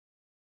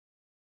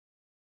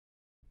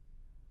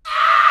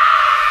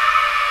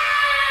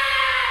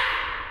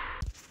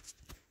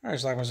Alright,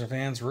 Schlockmeister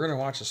fans, we're going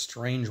to watch a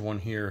strange one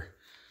here.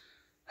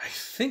 I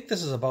think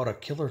this is about a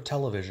killer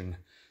television.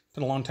 It's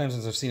been a long time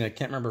since I've seen it. I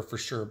can't remember for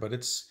sure, but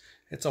it's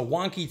a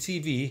wonky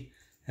TV,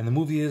 and the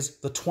movie is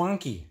The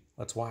TWONKY.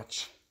 Let's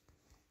watch.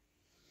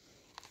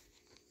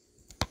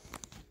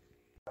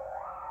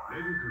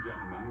 Ladies and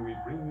gentlemen, we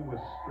bring you a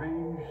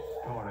strange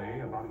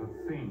story about a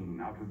thing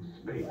out of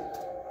space.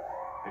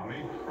 It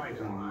may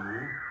frighten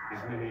you,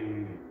 it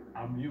may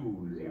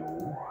amuse you,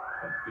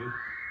 but this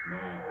may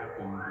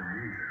happen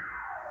to you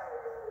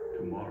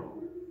tomorrow.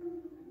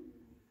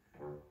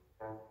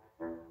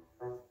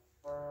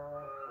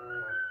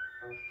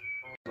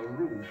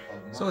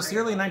 So it's the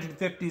early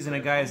 1950s and a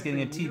guy is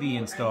getting a TV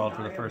installed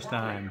for the first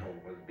time.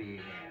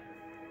 We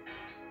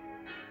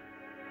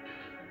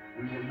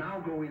will now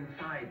go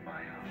inside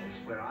my house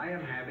where I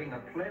am having a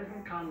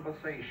pleasant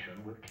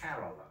conversation with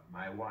Carolyn,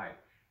 my wife.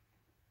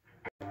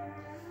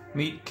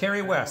 Meet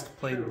Carrie West,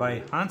 played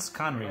by Hans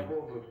Conried.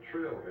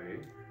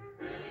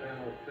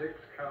 Channel 6,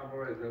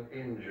 Cowboys and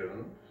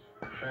Injuns.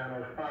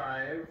 Channel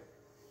 5,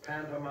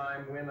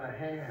 Pantomime Win a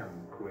Ham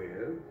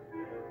Quiz.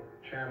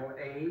 Channel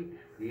 8,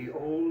 the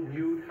old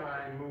new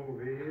time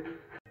movies.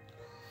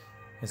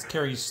 As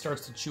Carrie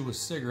starts to chew a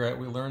cigarette,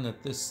 we learn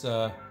that this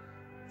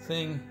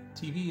thing,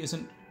 TV,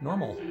 isn't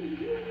normal.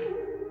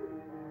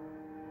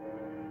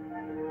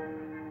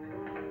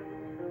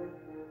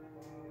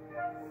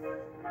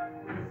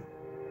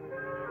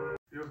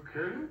 You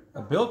okay?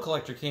 A bill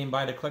collector came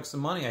by to collect some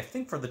money, I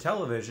think for the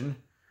television,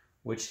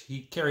 which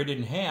Carrie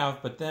didn't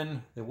have, but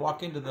then they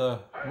walk into the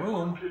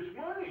room,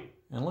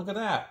 and look at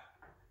that.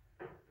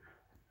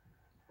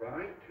 5,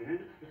 10,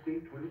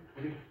 15, 20,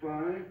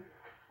 25,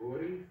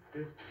 40,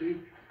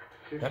 50,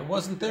 60, That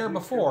wasn't there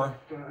before.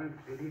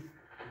 75, 80,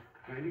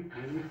 90,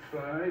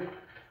 95.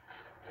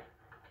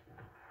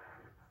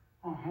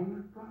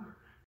 $100.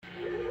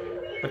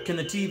 But can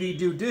the TV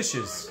do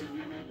dishes?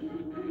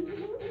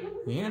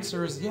 The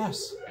answer is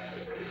yes.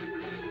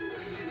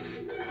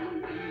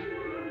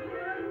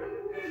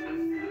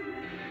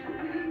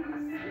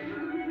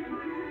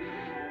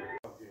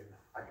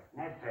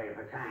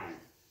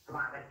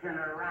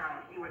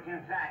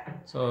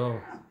 So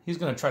he's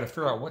going to try to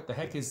figure out what the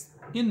heck is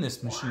in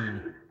this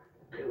machine.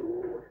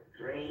 2,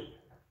 3.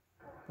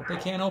 But they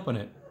can't open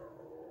it.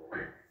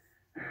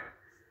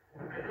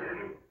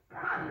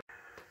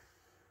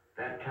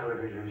 That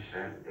television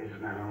set is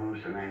not an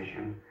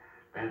hallucination.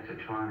 That's a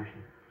TWONKY.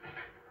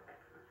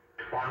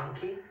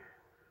 TWONKY?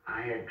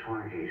 I had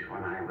TWONKYs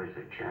when I was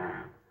a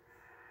child.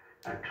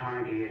 A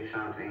TWONKY is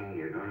something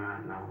you do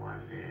not know what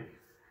it is.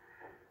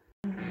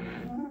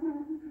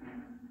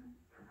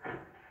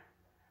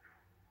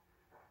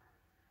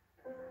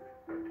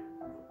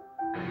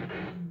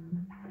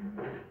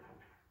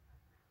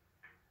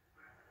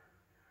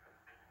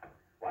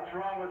 What's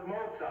wrong with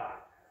Mozart?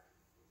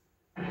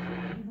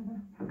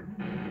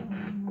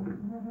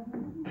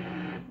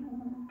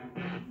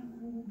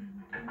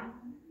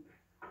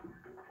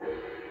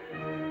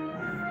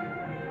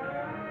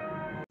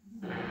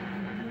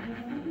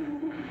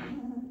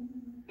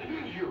 It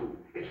is you.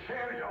 It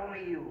serves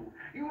only you.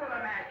 You are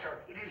the master.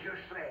 It is your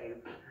slave.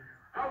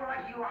 How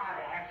lucky you are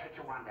to have such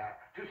a wonder.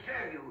 To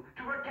serve you,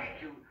 to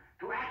protect you,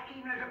 to act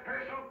even as a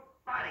personal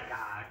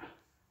bodyguard.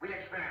 We'll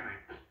experiment.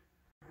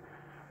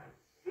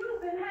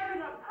 You've been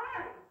having a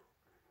party.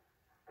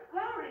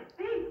 Glory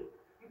be.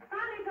 You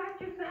finally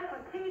got yourself a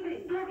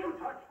TV. Don't you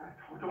touch that.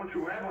 Oh, don't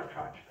you ever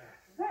touch that.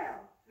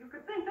 Well, you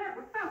could think that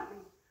was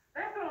something.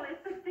 That's only a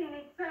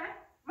 16-inch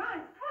set.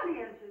 Mine's 20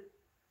 inches.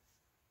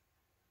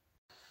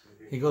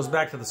 He goes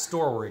back to the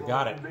store where he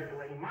got it.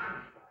 Middling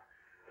monster.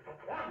 It's a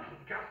TWONKY,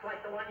 just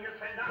like the one you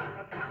sent out of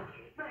the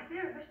TWONKY. My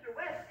dear Mr.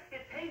 West,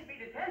 it pains me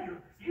to tell you,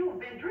 you've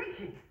been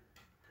drinking.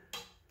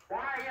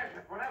 Why is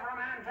it whenever a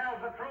man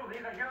tells the truth, he's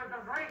accused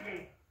of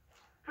drinking?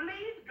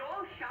 Please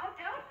go shout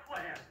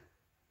elsewhere.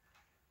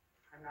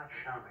 I'm not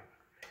shouting.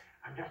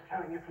 I'm just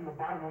telling you from the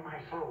bottom of my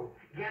soul.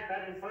 Get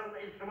that infernal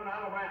instrument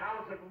out of my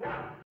house at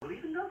once. We'll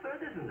even go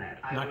further than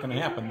that. Not going to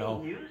happen,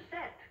 though. New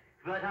set,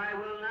 but I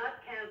will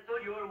not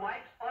cancel your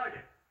wife's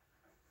order.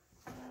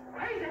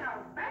 Hey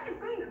now, back and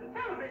clean the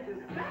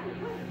television. Back and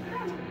clean the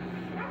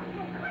television. Back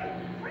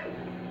and clean.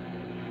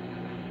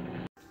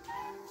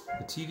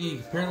 The TV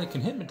apparently can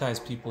hypnotize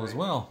people as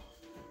well.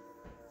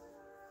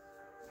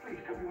 Please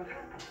tell me what's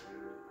happened.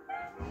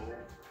 No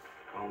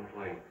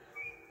complaints.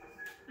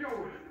 You,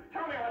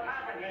 tell me what's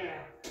happened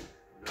here.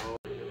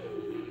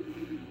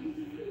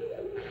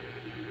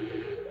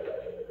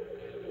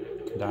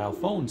 Can dial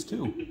phones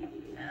too.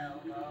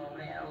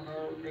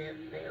 Hello, this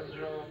is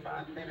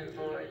Robot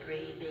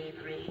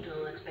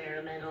 743B32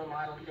 Experimental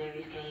Model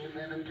Series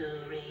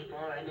K72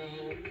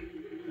 reporting.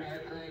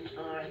 Message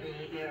for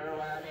the Bureau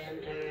of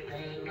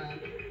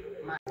Entertainment.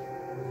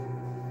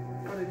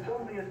 But it's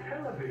only a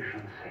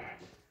television set.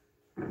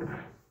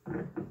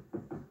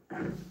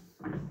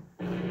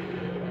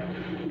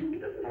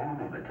 The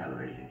form of a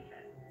television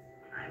set.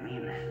 I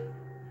mean that.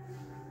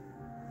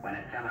 When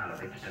it fell out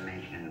of its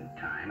dimension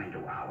time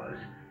into ours,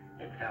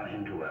 it fell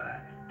into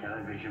a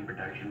television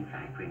production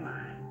factory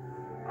line.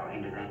 or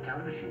into that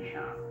television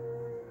shop.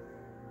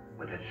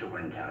 With its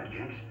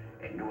superintelligence,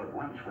 it knew at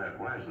once where it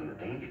was and the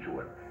danger to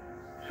it,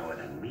 so it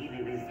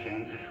immediately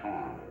changed its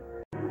form.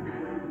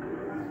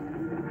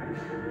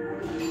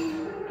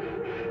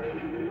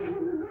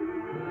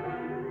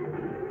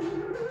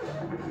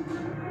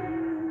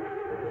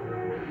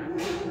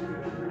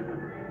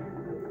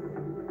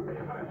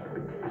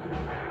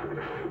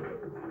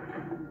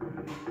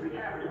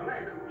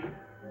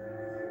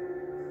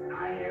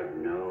 I have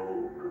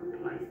no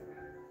complaint.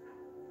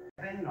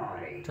 Been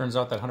naughty. Turns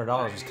out that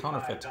 $100 was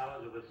counterfeit.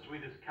 $95 of the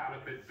sweetest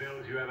counterfeit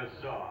bills you ever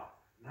saw.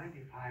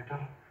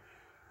 $95?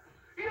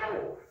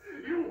 You!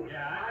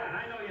 Yeah,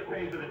 I know you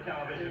paid for the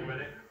television with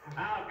it.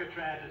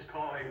 Alcatraz is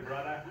calling,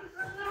 brother.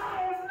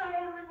 No,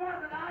 it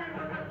wasn't I. It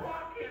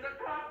was the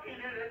talkie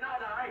did it,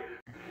 not I.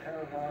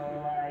 Hello,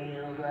 are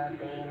you the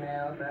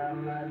female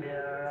from the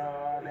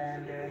Bureau of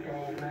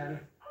Entertainment?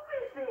 Who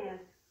is this?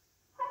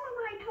 Who am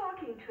I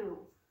talking to?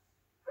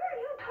 Where are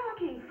you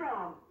talking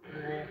from?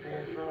 This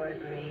is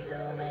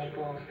 432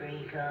 Maple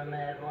Street. Come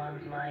at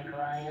once, my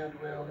client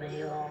will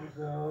be home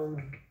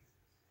soon.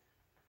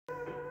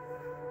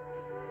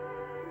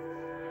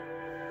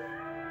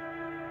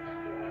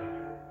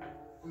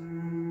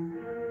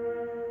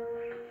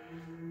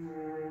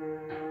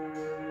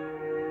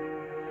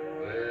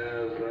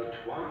 There's a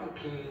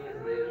TWONKY in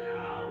this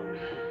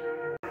house.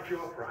 What's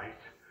your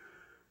price?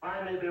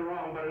 I may be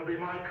wrong, but it'll be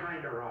my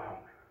kind of wrong.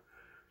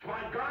 It's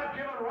my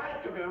God-given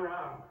right to be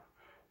wrong.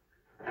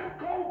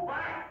 Go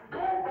back! Go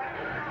back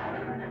now!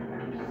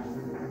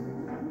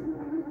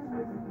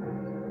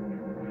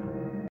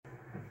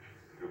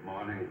 Good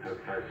morning,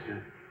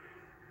 Professor.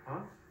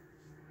 Huh?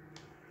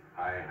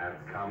 I have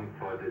come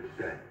for the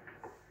set.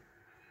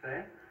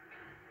 Set?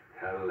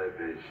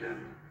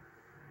 Television.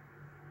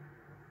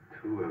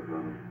 2 of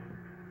them.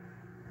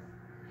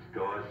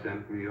 Store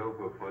sent me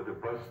over for the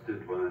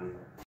busted one.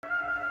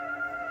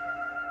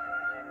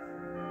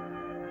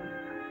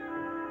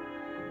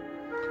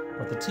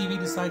 But the TV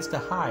decides to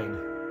hide.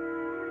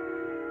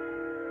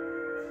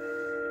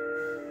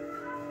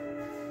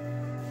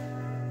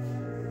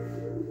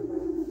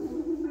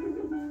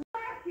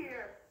 Back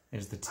here.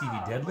 Is the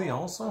TV deadly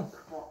also?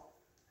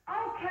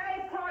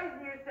 Okay,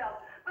 poison yourself.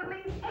 But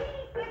leave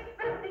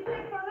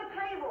 86.56 on the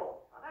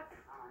table. Well, that's a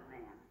con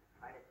man.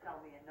 Try to tell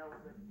me a no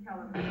good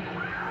television.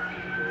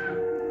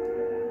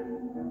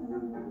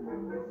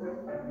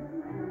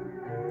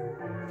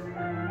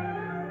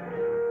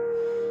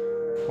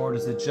 Or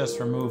does it just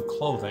remove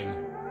clothing?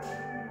 Carrie,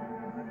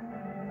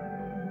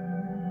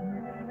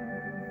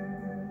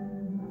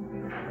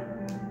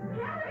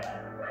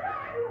 where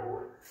are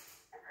you?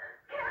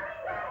 Carrie,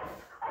 no!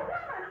 A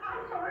woman!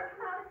 I'm sorry,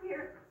 come out of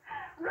here.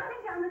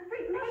 Running down the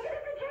street, naked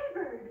as a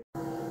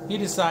jaybird. He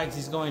decides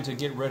he's going to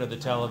get rid of the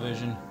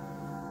television.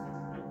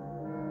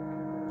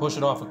 Push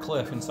it off a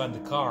cliff inside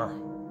the car.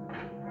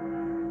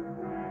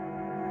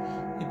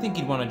 You'd think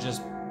he'd want to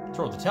just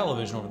throw the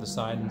television over the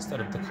side instead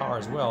of the car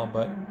as well,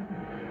 but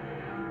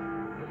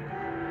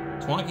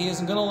TWONKY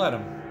isn't going to let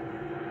him.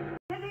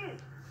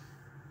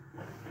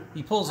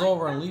 He pulls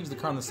over and leaves the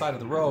car on the side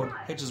of the road,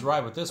 hitches a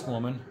ride with this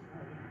woman.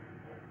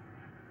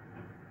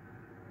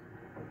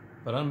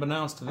 But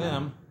unbeknownst to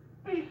them,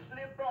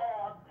 Beastly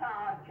bald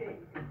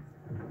target.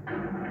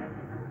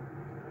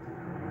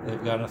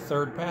 they've got a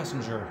third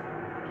passenger.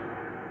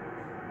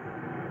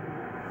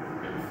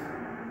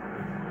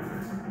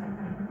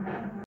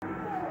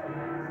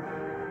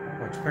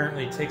 Which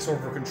apparently takes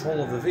over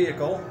control of the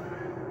vehicle.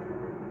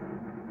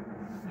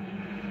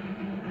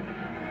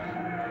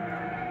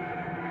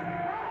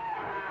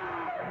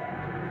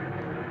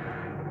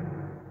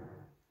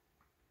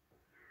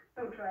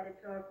 Don't try to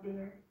talk,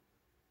 dear.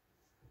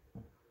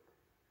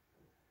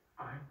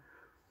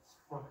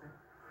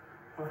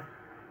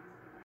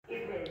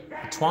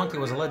 TWONKY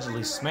was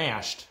allegedly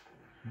smashed,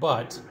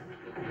 but Is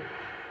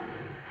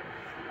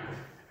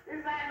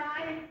that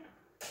mine?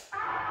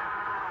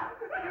 Ah!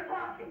 Look at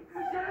Bucky!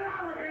 Get it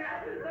out of here!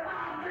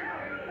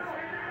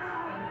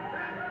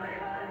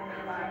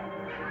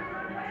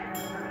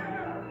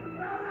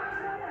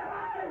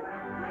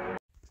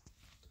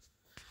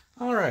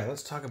 Alright,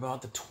 let's talk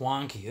about the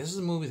TWONKY. This is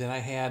a movie that I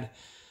had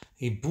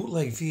a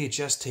bootleg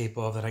VHS tape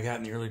of that I got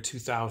in the early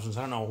 2000s.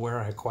 I don't know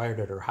where I acquired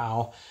it or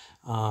how.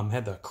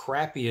 Had the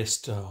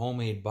crappiest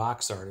homemade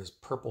box art, this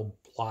purple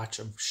blotch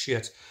of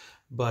shit.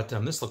 But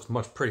this looks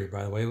much prettier,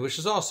 by the way, which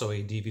is also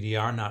a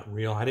DVD-R, not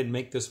real. I didn't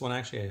make this one,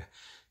 actually. I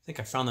think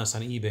I found this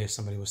on eBay.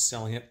 Somebody was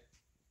selling it.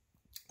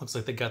 Looks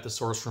like they got the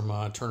source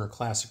from Turner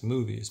Classic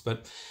Movies.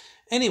 But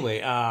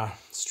anyway,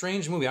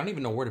 strange movie. I don't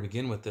even know where to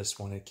begin with this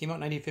one. It came out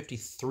in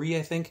 1953,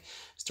 I think.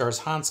 Stars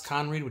Hans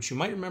Conried, which you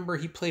might remember.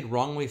 He played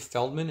Wrongway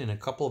Feldman in a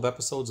couple of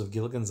episodes of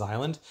Gilligan's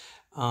Island.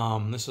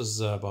 This was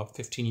about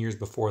 15 years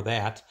before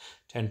that.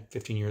 10,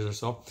 15 years or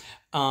so.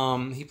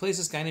 He plays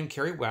this guy named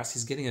Kerry West.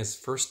 He's getting his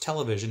first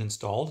television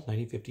installed,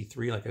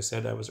 1953. Like I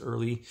said, that was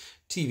early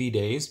TV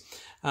days.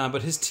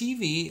 But his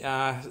TV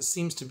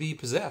seems to be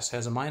possessed,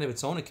 has a mind of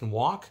its own. It can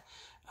walk.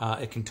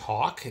 It can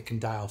talk, it can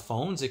dial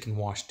phones, it can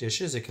wash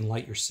dishes, it can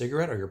light your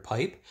cigarette or your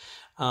pipe.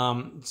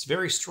 It's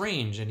very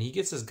strange. And he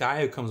gets this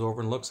guy who comes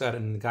over and looks at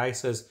it, and the guy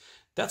says,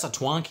 "That's a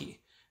twonky."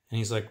 And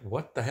he's like,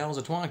 "What the hell is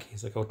a twonky?"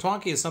 He's like, "Oh,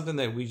 twonky is something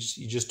that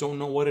you just don't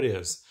know what it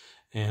is."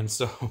 And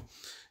so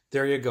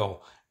there you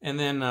go. And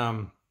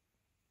then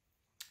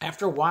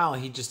after a while,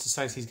 he just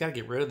decides he's got to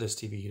get rid of this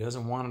TV. He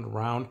doesn't want it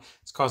around.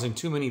 It's causing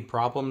too many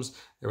problems.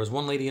 There was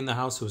one lady in the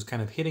house who was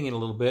kind of hitting it a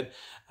little bit,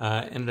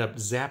 ended up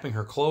zapping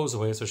her clothes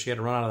away, so she had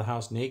to run out of the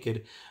house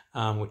naked,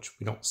 which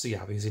we don't see,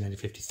 obviously, in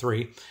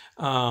 1953.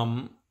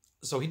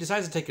 So he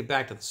decides to take it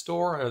back to the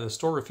store. The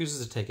store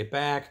refuses to take it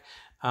back.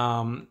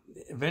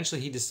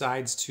 Eventually, he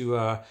decides to,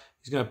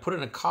 he's going to put it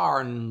in a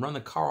car and run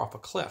the car off a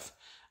cliff.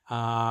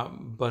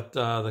 But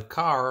the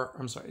car,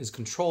 is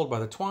controlled by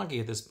the twonky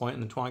at this point,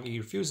 and the twonky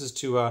refuses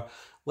to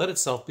let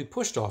itself be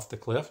pushed off the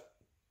cliff.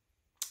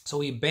 So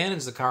he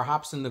abandons the car,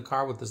 hops in the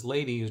car with this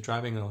lady who's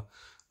driving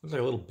looks like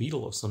a little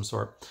beetle of some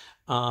sort.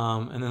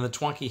 And then the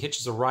twonky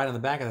hitches a ride on the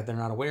back of that. They're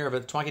not aware of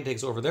it. The twonky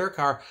takes over their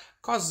car,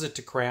 causes it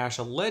to crash.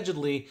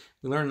 Allegedly,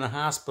 we learn in the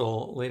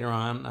hospital later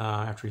on,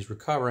 after he's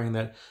recovering,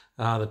 that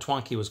the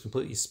twonky was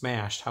completely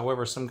smashed.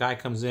 However, some guy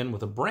comes in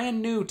with a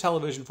brand new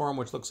television for him,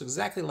 which looks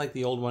exactly like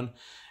the old one.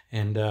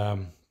 And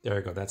there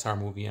you go. That's how our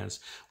movie ends.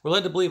 We're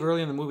led to believe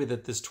early in the movie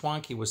that this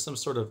twonky was some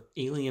sort of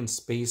alien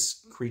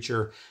space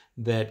creature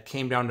that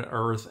came down to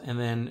Earth and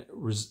then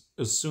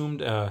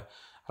assumed, I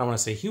don't want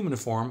to say human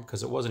form,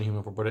 because it wasn't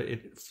human form, but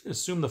it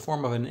assumed the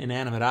form of an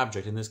inanimate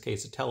object, in this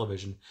case, a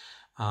television.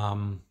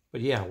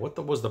 But yeah,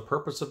 what was the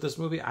purpose of this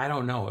movie? I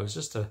don't know. It was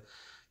just a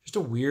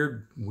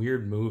weird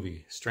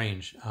movie.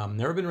 Strange.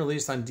 Never been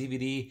released on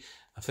DVD.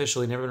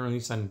 Officially never been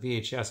released on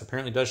VHS.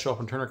 Apparently does show up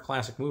in Turner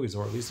Classic Movies,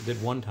 or at least it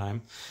did one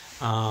time.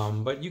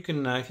 But you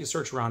can, if you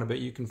search around a bit,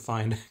 you can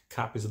find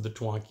copies of the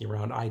twonky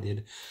around. I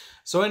did.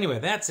 So anyway,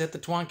 that's it. The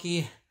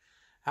twonky.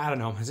 I don't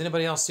know. Has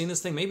anybody else seen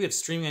this thing? Maybe it's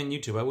streaming on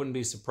YouTube. I wouldn't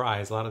be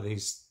surprised. A lot of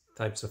these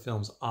types of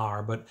films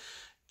are. But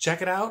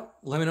check it out.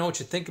 Let me know what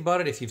you think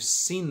about it. If you've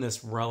seen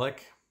this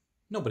relic.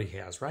 Nobody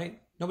has,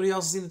 right? Nobody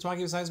else has seen the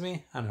twonky besides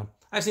me? I don't know.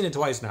 I've seen it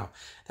twice now.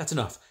 That's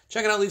enough.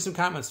 Check it out. Leave some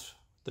comments.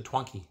 The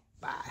twonky.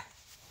 Bye.